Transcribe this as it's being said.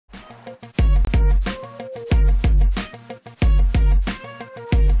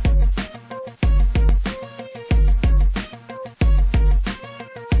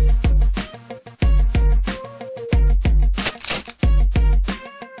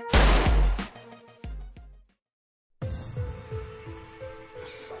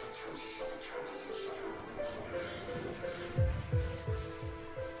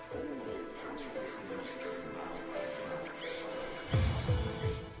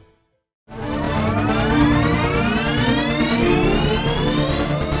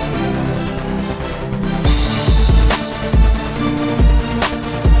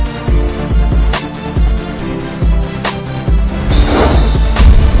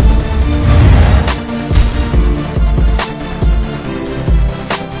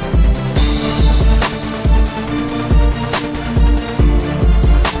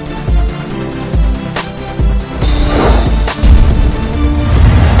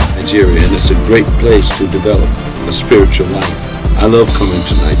Nigeria, and it's a great place to develop a spiritual life. I love coming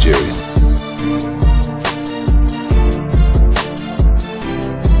to Nigeria.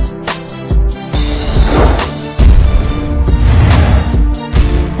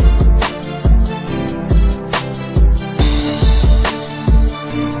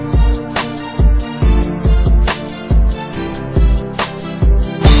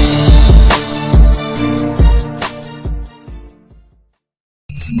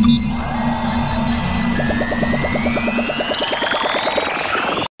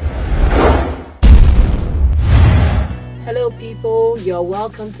 Hello people, you're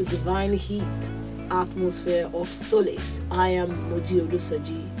welcome to Divine Heat, Atmosphere of Solace. I am Moji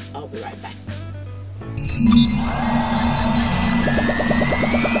Olusoji. I'll be right back.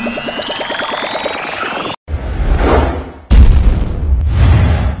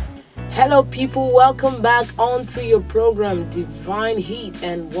 Hello people, welcome back onto your program Divine Heat,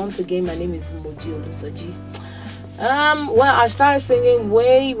 and once again my name is Moji Olusoji. Well, I started singing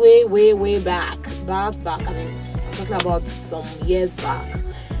way back. I mean, I'm talking about some years back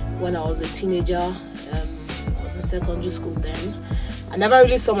when I was a teenager. I was in secondary school then. I never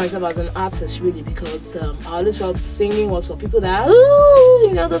really saw myself as an artist really, because I always felt singing was for people that, ooh,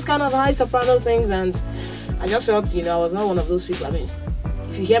 you know, those kind of high soprano things, and I just felt, you know, I was not one of those people. I mean,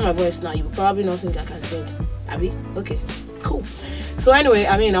 if you hear my voice now, you will probably not think I can sing. Abby? Okay, cool. So anyway,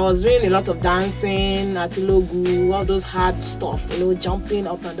 I mean, I was doing a lot of dancing, atilogu, all those hard stuff, you know, jumping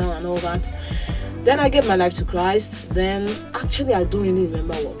up and down and all that. Then I gave my life to Christ. Then actually I don't really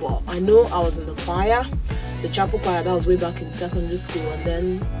remember what, but I know I was in the choir, the chapel choir. That was way back in secondary school.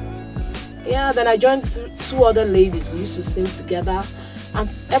 And then I joined two other ladies. We used to sing together, and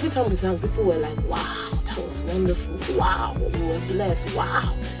every time we sang, people were like, wow, that was wonderful, wow, we were blessed,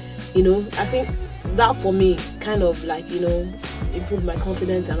 wow. You know, I think that for me kind of like, you know, improved my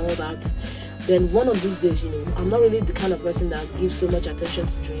confidence and all that. Then one of these days, you know, I'm not really the kind of person that gives so much attention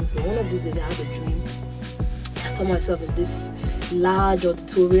to dreams, but one of these days I had a dream. I saw myself in this large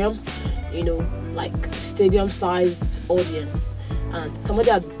auditorium, you know, like stadium-sized audience, and somebody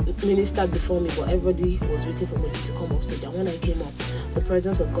had ministered before me, but everybody was waiting for me to come off stage. And when I came up, the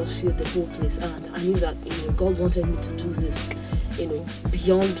presence of God filled the whole place, and I knew that, you know, God wanted me to do this, you know,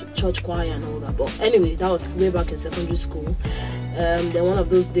 beyond church choir and all that. But anyway, that was way back in secondary school. Then one of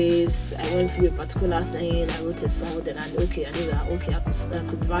those days I went through a particular thing. I wrote a song, then I knew that I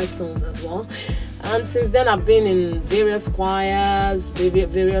could write songs as well. And since then I've been in various choirs,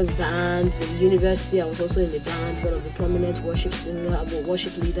 various bands. In university I was also in the band, one of the prominent worship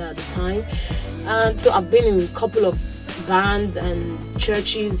leader at the time. And so I've been in a couple of bands and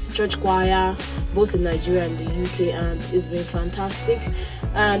churches, church choir, both in Nigeria and the UK, and it's been fantastic.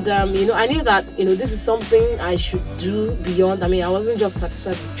 And you know, I knew that, you know, this is something I should do beyond. I mean, I wasn't just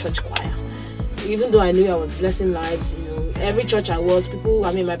satisfied with church choir, even though I knew I was blessing lives. You know, every church I was, people,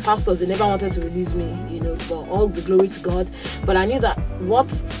 I mean, my pastors, they never wanted to release me, you know, but all the glory to God. But I knew that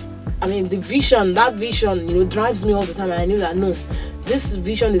the vision, that vision, you know, drives me all the time. And I knew that no, this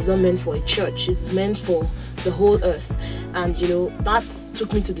vision is not meant for a church, it's meant for the whole earth. And you know, that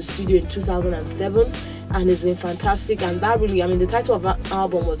took me to the studio in 2007, and it's been fantastic. And that really, I mean, the title of that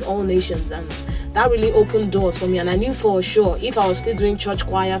album was All Nations, and that really opened doors for me. And I knew for sure if I was still doing church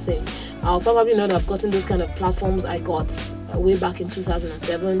choir thing, I'll probably not have gotten those kind of platforms I got way back in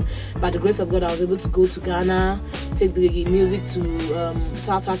 2007. By the grace of God, I was able to go to Ghana, take the music to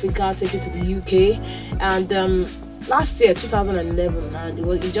South Africa, take it to the UK, and last year 2011, and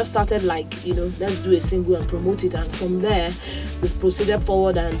it just started like, you know, let's do a single and promote it. And from there we proceeded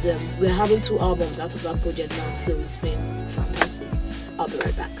forward, and we're having 2 albums out of that project now, so it's been fantastic. I'll be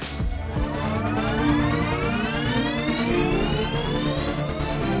right back.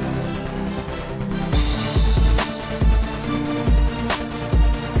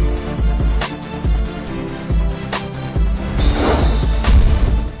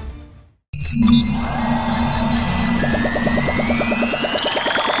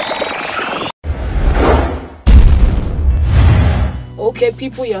 Okay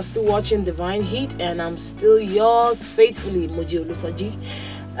people, you're still watching Divine Heat, and I'm still yours faithfully, Moji Olusoji.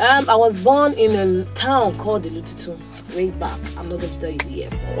 I was born in a town called Olusoji way back. I'm not going to tell you the year,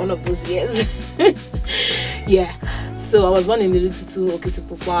 but one of those years. Yeah, so I was born in Olusoji,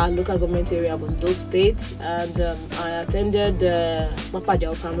 Okitipupa, local government area of Ondo State, and I attended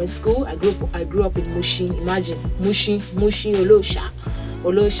Mapajao Primary School. I grew up in Moji. Imagine Moji,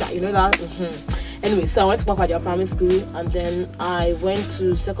 Olosha, you know that. Anyway, so I went to Mapajao Primary School, and then I went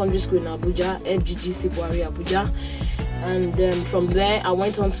to secondary school in Abuja, FGGC Buhari Abuja, and from there I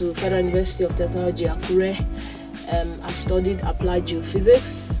went on to Federal University of Technology Akure. I studied applied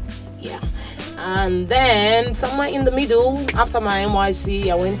geophysics, Yeah. And then somewhere in the middle, after my NYC,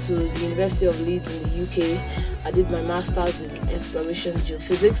 I went to the University of Leeds in the UK. I did my master's in inspirational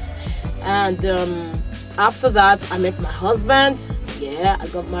geophysics, and after that I met my husband. Yeah, I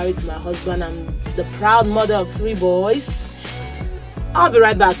got married to my husband. I'm the proud mother of 3 boys. I'll be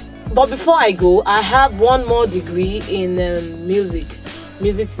right back. But before I go, I have one more degree in music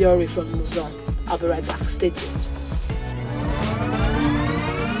theory from Muson. I'll be right back. Stay tuned.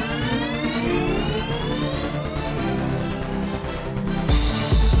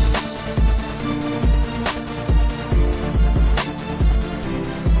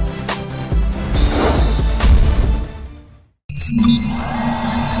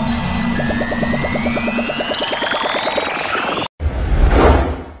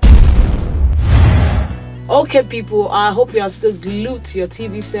 Okay, people, I hope you are still glued to your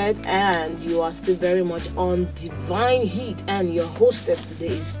TV set and you are still very much on Divine Heat, and your hostess today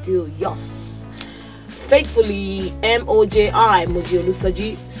is still yours faithfully, Moji,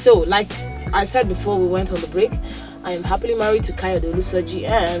 Olusoji. So, like I said before we went on the break, I am happily married to Olusoji,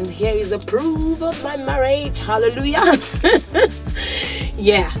 and here is a proof of my marriage. Hallelujah.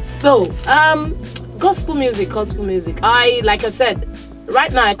 Yeah. So, gospel music. Like I said,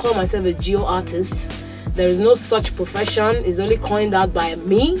 right now I call myself a geo artist. There is no such profession. It's only coined out by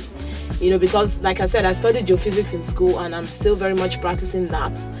me, because like I said, I studied geophysics in school and I'm still very much practicing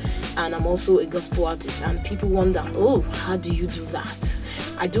that. And I'm also a gospel artist, and people wonder, oh, how do you do that?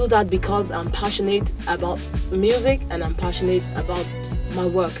 I do that because I'm passionate about music and I'm passionate about my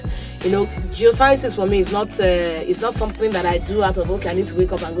work. Geosciences for me is not something that I do out of, okay, I need to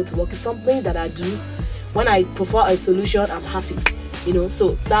wake up and go to work. It's something that I do when I prefer a solution. I'm happy.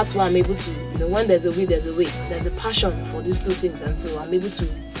 So that's why I'm able to, when there's a will, there's a way. There's a passion for these 2 things, and so I'm able to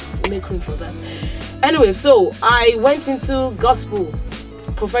make room for them. Anyway, so I went into gospel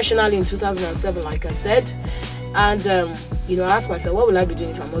professionally in 2007, like I said, and I asked myself, what will I be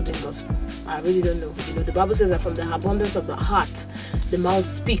doing if I'm not doing gospel? I really don't know. The Bible says that from the abundance of the heart, the mouth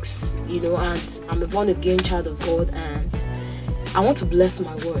speaks. And I'm a born again child of God, and I want to bless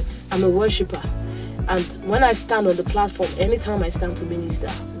my word. I'm a worshiper. And when I stand on the platform, anytime I stand to minister,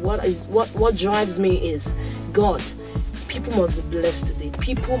 what drives me is God. People must be blessed today.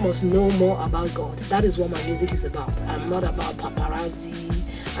 People must know more about God. That is what my music is about. I'm not about paparazzi.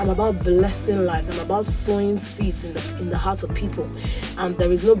 I'm about blessing lives. I'm about sowing seeds in the hearts of people. And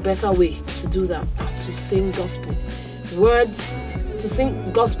there is no better way to do that than to sing gospel words, to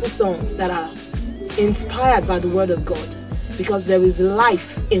sing gospel songs that are inspired by the word of God. Because there is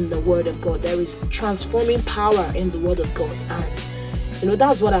life in the word of God. There is transforming power in the word of God. And,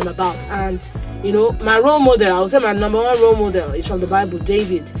 that's what I'm about. And, my role model, I would say my number 1 role model is from the Bible,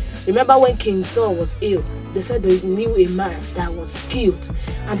 David. Remember when King Saul was ill? They said they knew a man that was skilled.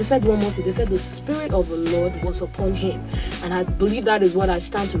 And they said one more thing. They said the Spirit of the Lord was upon him. And I believe that is what I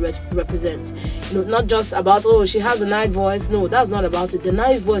stand to represent. Not just about, oh, she has a nice voice. No, that's not about it. The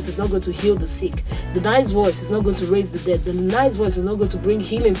nice voice is not going to heal the sick. The nice voice is not going to raise the dead. The nice voice is not going to bring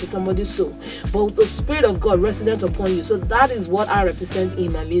healing to somebody's soul. But the Spirit of God resident upon you. So that is what I represent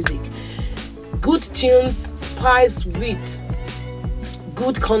in my music. Good tunes spiced with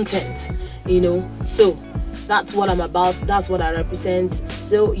good content, So that's what I'm about. That's what I represent.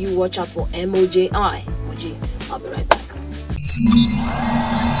 So you watch out for Moji. I'll be right back.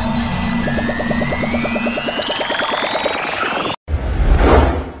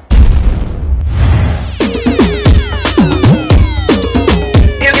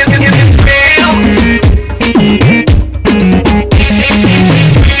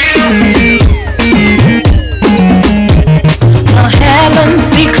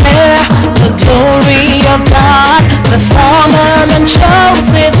 The firmament shows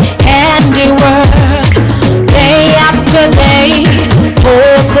his handiwork. Day after day,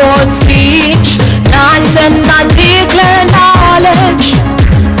 pour forth speech. Night and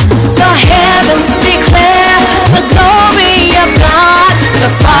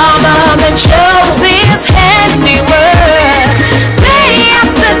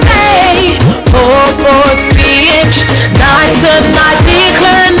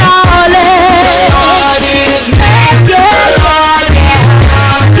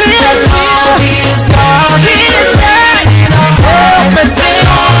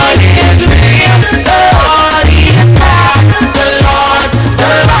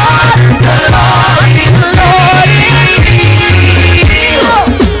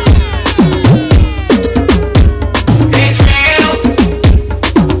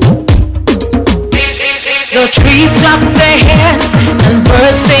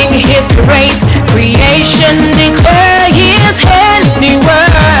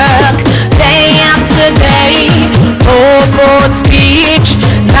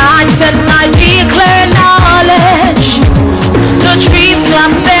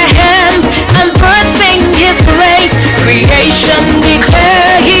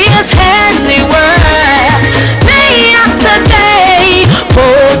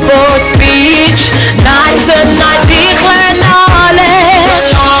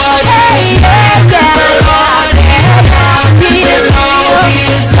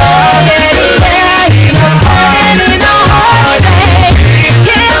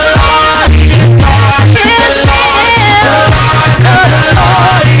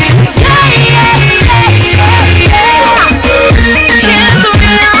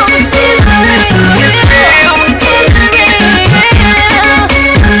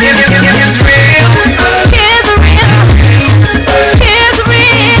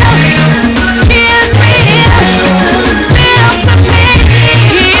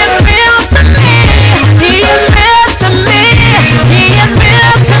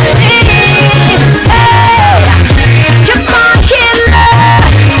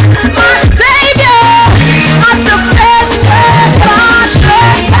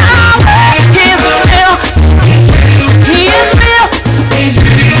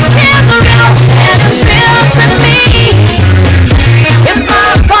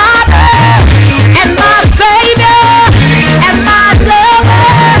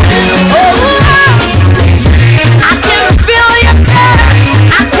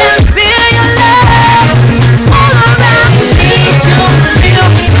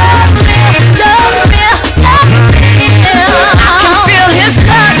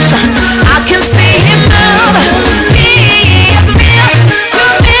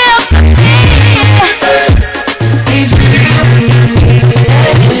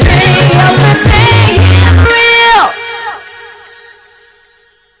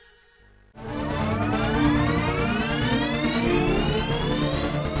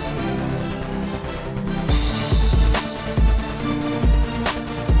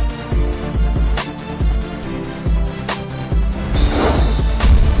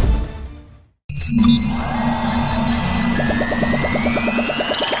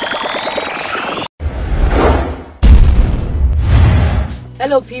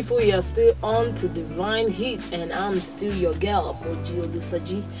Hello people, you're still on to Divine Heat and I'm still your girl, Moji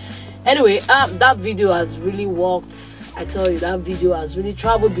Olusoji. Anyway, that video has really worked. I tell you, that video has really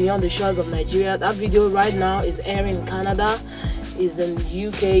traveled beyond the shores of Nigeria. That video right now is airing in Canada, is in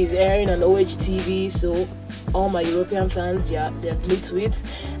UK, is airing on OHTV, so all my European fans, yeah, they're glued to it.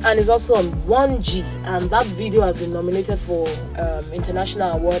 And it's also on 1G, and that video has been nominated for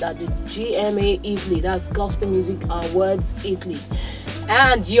international award at the GMA Italy, that's Gospel Music Awards Italy.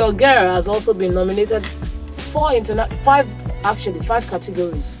 And your girl has also been nominated for five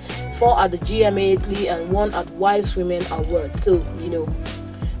categories, 4 at the GMA Italy and 1 at Wise Women Awards. So you know,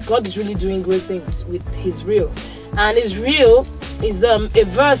 God is really doing great things with His real. And His real is a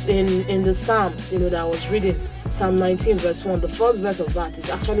verse in the Psalms, you know, that I was reading, Psalm 19 verse 1. The first verse of that is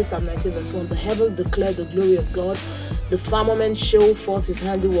actually Psalm 19 verse 1. The heavens declare the glory of God, the firmament show forth His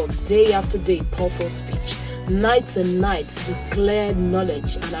handiwork. Day after day pour forth speech, nights and nights declare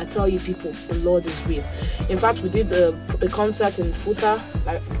knowledge. And I tell you people, the Lord is real. In fact, we did a concert in Futa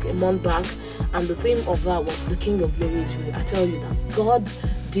like a month back, and the theme of that was the King of Glory is real. I tell you that God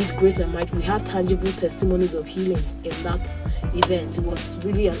did great and mighty. We had tangible testimonies of healing in that event. It was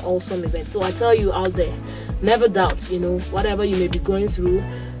really an awesome event. So I tell you out there, never doubt, you know, whatever you may be going through,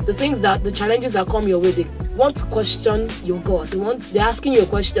 the challenges that come your way, they want to question your God. They're asking you a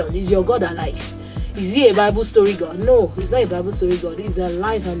question: is your God alive? Is He a Bible story God? No, He's not a Bible story God. He's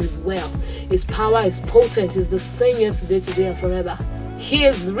alive and He's well. His power is potent. He's the same yesterday, today, and forever. He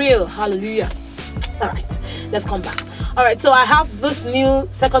is real. Hallelujah. All right, let's come back. All right, so I have this new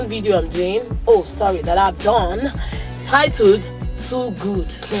second video I'm doing. That I've done, titled "Too Good."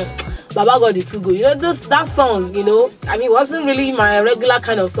 Baba God is too good. You know, that song, you know, I mean, it wasn't really my regular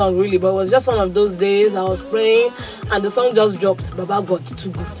kind of song, really, but it was just one of those days I was praying and the song just dropped. Baba God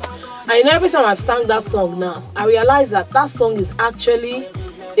too good. And every time I've sang that song now, I realize that song is actually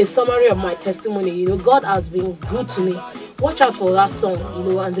a summary of my testimony. You know, God has been good to me. Watch out for that song,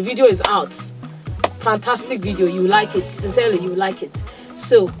 you know, and the video is out. Fantastic video, you like it, sincerely you like it.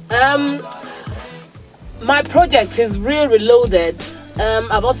 So my project is Real Reloaded.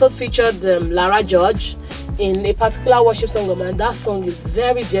 I've also featured Lara George in a particular worship song of mine. That song is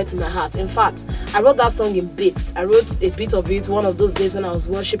very dear to my heart. In fact, I wrote that song in bits. I wrote a bit of it one of those days when I was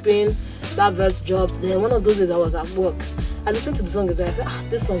worshiping. That verse dropped. Then one of those days I was at work, I listened to the song and I said,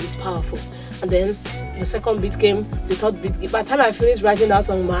 this song is powerful. And then the second beat came, the third beat came. By the time I finished writing that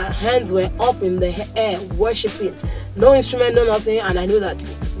song, my hands were up in the air worshiping. No instrument, no nothing, and I knew that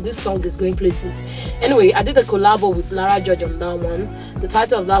this song is going places. Anyway, I did a collabo with Lara George on that one. The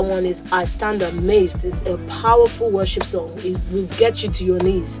title of that one is I Stand Amazed. It's a powerful worship song. It will get you to your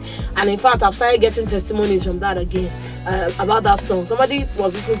knees. And in fact, I've started getting testimonies from that again about that song. Somebody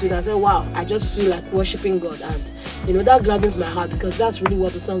was listening to it and said, wow, I just feel like worshiping God. And you know, that gladdens my heart, because that's really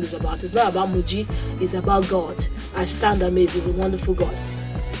what the song is about. It's not about Moji, it's about God. I Stand Amazed. Is a wonderful God.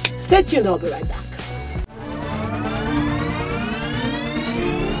 Stay tuned, I'll be right back.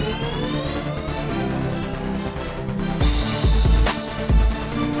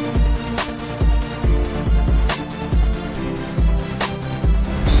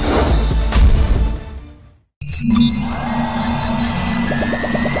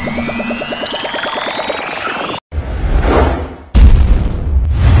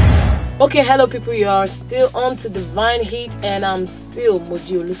 Okay, hello people, you are still on to Divine Heat and I'm still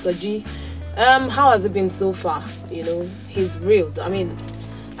Moji Olusoji. How has it been so far? You know, He's real. I mean,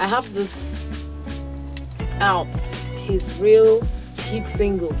 I have this out, His real hit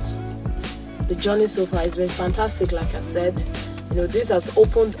singles. The journey so far has been fantastic, like I said. You know, this has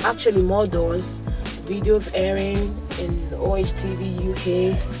opened actually more doors. Videos airing in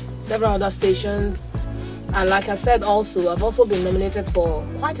OHTV UK, several other stations. And like I said, also I've also been nominated for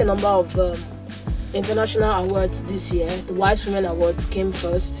quite a number of international awards this year. The Wise Women Awards came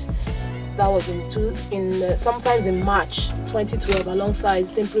first. That was sometimes in March 2012, alongside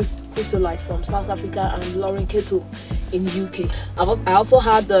Simply Chrysolite from South Africa and Lauren Keto in UK. I also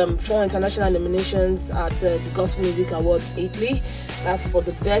had 4 international nominations at the Gospel Music Awards Italy. That's for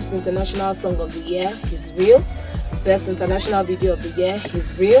the Best International Song of the Year, He's Real. Best International Video of the Year,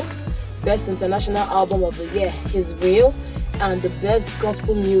 He's Real. Best International Album of the Year, He's Real. And the Best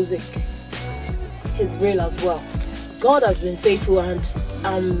Gospel Music, He's Real as well. God has been faithful, and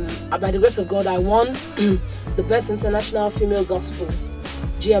by the grace of God, I won the Best International Female Gospel,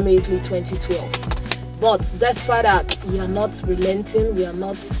 GMA Italy 2012. But despite that, we are not relenting. We are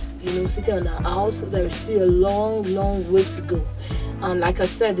not, you know, sitting on our house. There is still a long, long way to go. And like I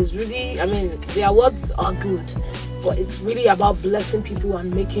said, it's really, I mean, the awards are good, but it's really about blessing people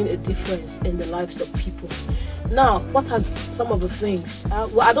and making a difference in the lives of people. Now, what are some of the things?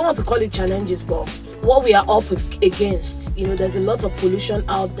 Well, I don't want to call it challenges, but what we are up against. There's a lot of pollution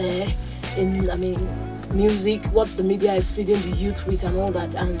out there in, music, what the media is feeding the youth with and all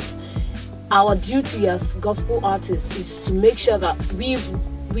that. And our duty as gospel artists is to make sure that we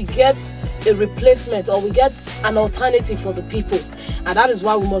get a replacement, or we get an alternative for the people. And that is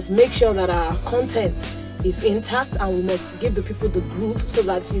why we must make sure that our content is intact, and we must give the people the groove so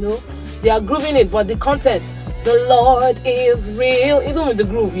that, they are grooving it, but the content, the Lord is real, even with the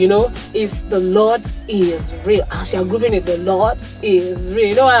groove, is the Lord is real. As you're grooving it, the Lord is real.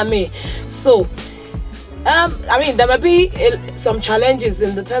 You know what I mean? So, there might be some challenges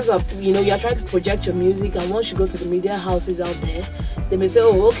in the terms of, you're trying to project your music, and once you go to the media houses out there, they may say,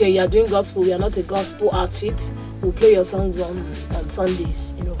 oh, okay, you're doing gospel, we are not a gospel outfit, we'll play your songs on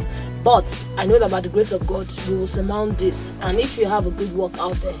Sundays, But I know that by the grace of God, we will surmount this. And if you have a good work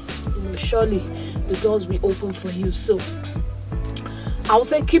out there, surely the doors will open for you. So I would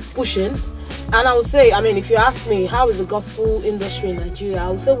say keep pushing. And I would say, if you ask me, how is the gospel industry in Nigeria? I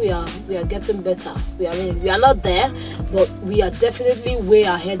would say we are getting better. We are not there, but we are definitely way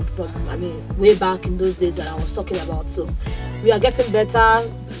ahead from, way back in those days that I was talking about. So we are getting better.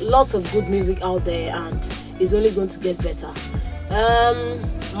 Lots of good music out there, and it's only going to get better.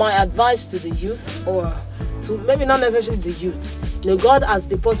 My advice to the youth, or to maybe not necessarily the youth, God has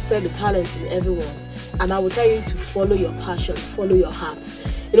deposited the talent in everyone, and I will tell you to follow your passion, follow your heart.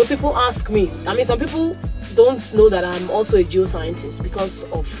 People ask me, some people don't know that I'm also a geoscientist because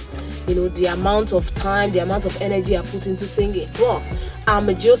of, the amount of time, the amount of energy I put into singing. Well, I'm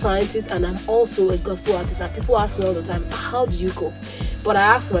a geoscientist and I'm also a gospel artist, and people ask me all the time, how do you cope? But I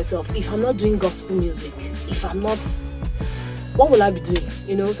ask myself, if I'm not doing gospel music, what will I be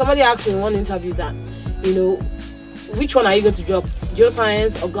doing? Somebody asked me in one interview that, which one are you going to drop,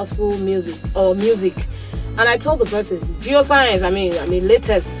 geoscience or gospel music or music? And I told the person, geoscience,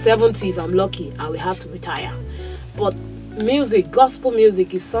 latest 70, if I'm lucky, I will have to retire. But music, gospel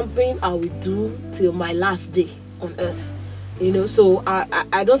music, is something I will do till my last day on earth. So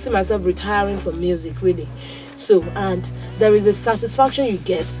I don't see myself retiring from music, really. So, and there is a satisfaction you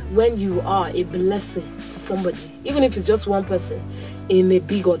get when you are a blessing to somebody, even if it's just one person in a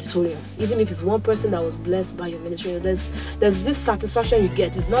big auditorium, even if it's one person that was blessed by your ministry. There's this satisfaction you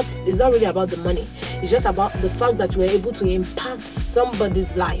get. It's not really about the money. It's just about the fact that you are able to impact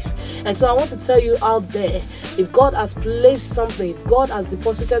somebody's life. And so I want to tell you out there, if God has placed something, if God has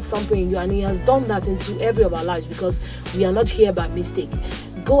deposited something in you, and He has done that into every of our lives, because we are not here by mistake,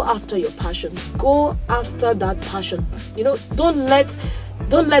 go after your passion. Go after that passion. Don't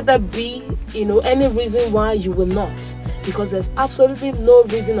let there be any reason why you will not, because there's absolutely no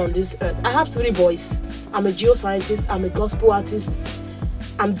reason on this earth. I have 3 boys. I'm a geoscientist, I'm a gospel artist,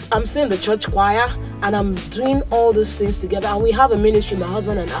 I'm still in the church choir, and I'm doing all those things together. And we have a ministry, my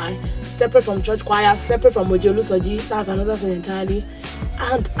husband and I, separate from church choir, separate from Moji Olusoji. That's another thing entirely.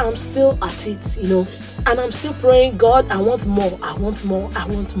 And I'm still at it, and I'm still praying, God, I want more, I want more, I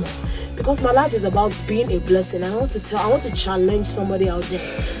want more. Because my life is about being a blessing. I want to challenge somebody out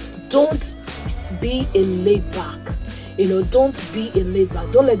there. Don't be a laid back. Don't be a laid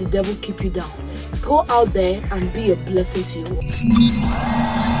back. Don't let the devil keep you down. Go out there and be a blessing to you.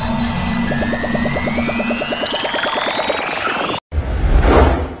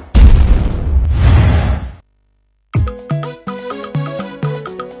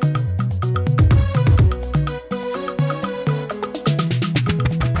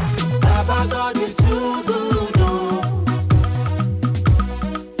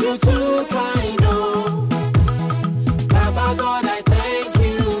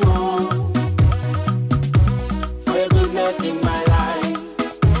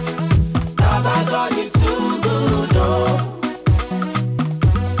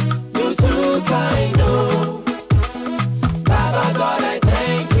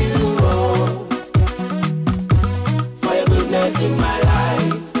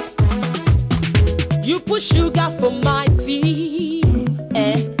 Sugar for my tea,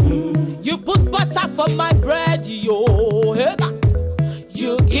 you put butter for my bread, yo.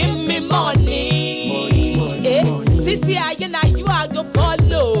 You give me money, Titi, you are go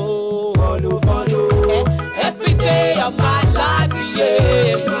follow. Every day of my life,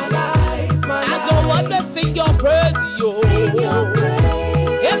 yeah. I go want to sing your praise, yo.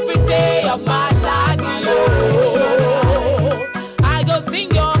 Every day of my life, yo. I go sing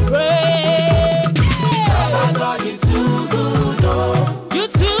your praise.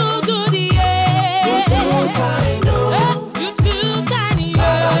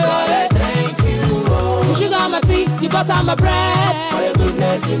 You butter my bread for your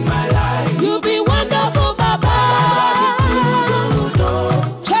goodness in my life. You be wonderful, Baba.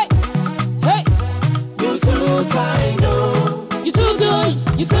 Check. Hey. You too kind, oh. You too good.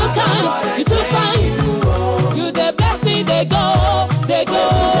 You too kind. You too fine. You they bless me. They go. They go.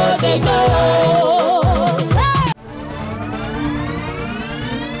 They go.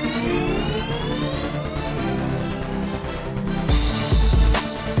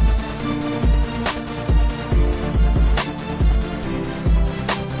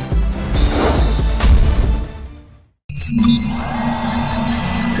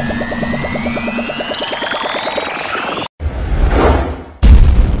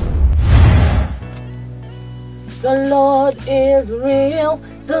 The Lord is real,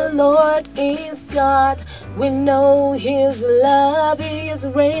 the Lord is God. We know His love is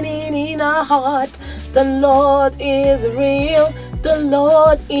reigning in our heart. The Lord is real, the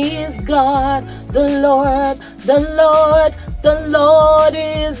Lord is God. The Lord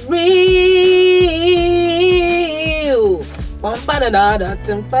is real.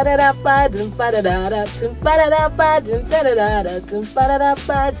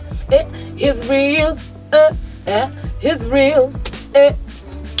 He's real. He's real,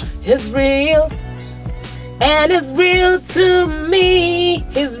 He's real, and it's real to me.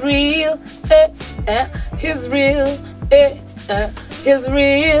 He's real, He's real, He's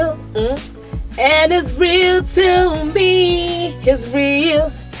real, and it's real to me. He's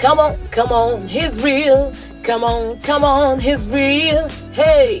real, come on, He's real, come on, He's real,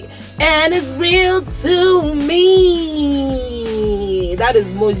 hey, and it's real to me. That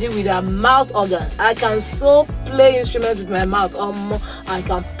is Moji with a mouth organ. I can so play instruments with my mouth. I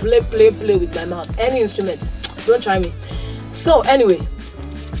can play with my mouth. Any instruments. Don't try me. So anyway,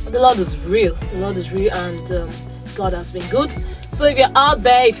 the Lord is real. The Lord is real, and God has been good. So if you're out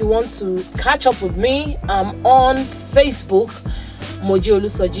there, if you want to catch up with me, I'm on Facebook, Moji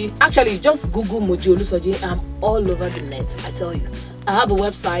Olusoji. Actually, just Google Moji Olusoji. I'm all over the net, I tell you. I have a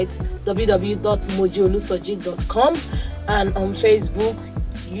website, www.mojiolusoji.com, and on Facebook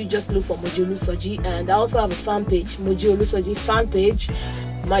you just look for Moji Olusoji, and I also have a fan page, Moji Olusoji fan page.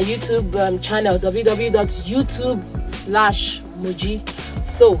 My YouTube channel, www.youtube.com/Moji.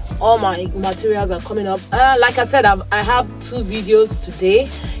 So all my materials are coming up. Like I said, I have 2 videos today.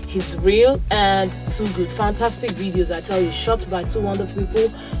 He's real and too good. Fantastic videos, I tell you, shot by 2 wonderful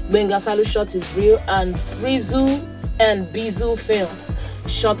people. Bengasalu shot is real, and Frizu and Bizu Films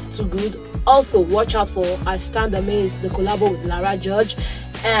shot too good. Also watch out for I Stand Amazed, the collabo with Lara George.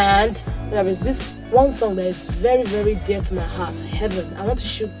 And there is this one song that is very, very dear to my heart, Heaven. I want to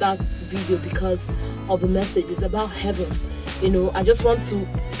shoot that video because of the message. It's about heaven. You know, I just want to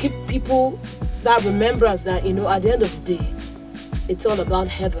keep people that remembrance that, you know, at the end of the day, it's all about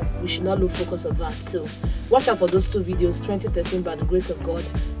heaven. We should not lose focus on that. So watch out for those 2 videos. 2013, by the grace of God,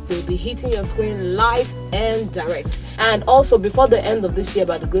 will be hitting your screen live and direct. And also before the end of this year,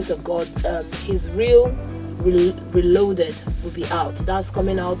 by the grace of God, His Real Reloaded will be out. That's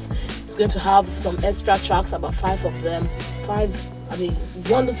coming out. It's going to have some extra tracks, about 5 of them. 5, I mean,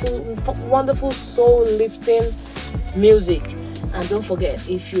 wonderful soul lifting music. And don't forget,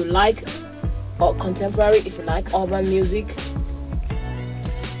 if you like contemporary, if you like urban music,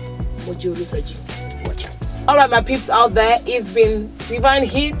 Moji Olusoji, watch out. Alright, my peeps out there, it's been Divine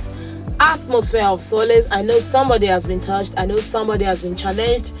Heat, atmosphere of solace. I know somebody has been touched. I know somebody has been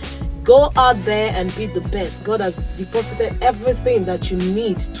challenged. Go out there and be the best. God has deposited everything that you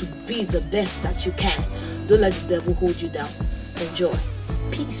need to be the best that you can. Don't let the devil hold you down. Enjoy.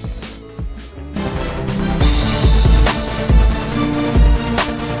 Peace.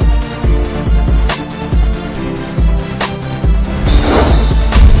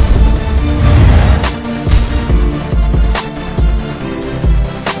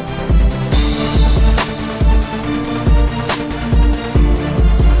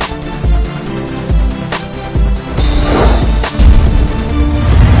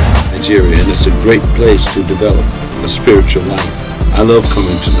 And it's a great place to develop a spiritual life. I love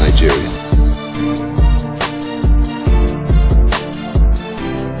coming to Nigeria.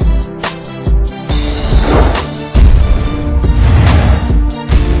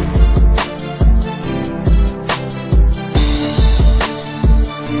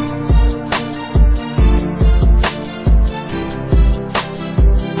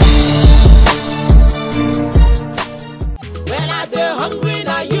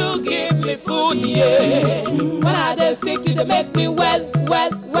 Yeah. When I dey sick, you dey make me well.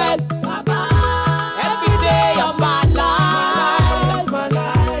 Papa. Every day of my life.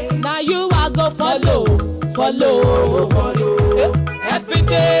 Now you I go follow.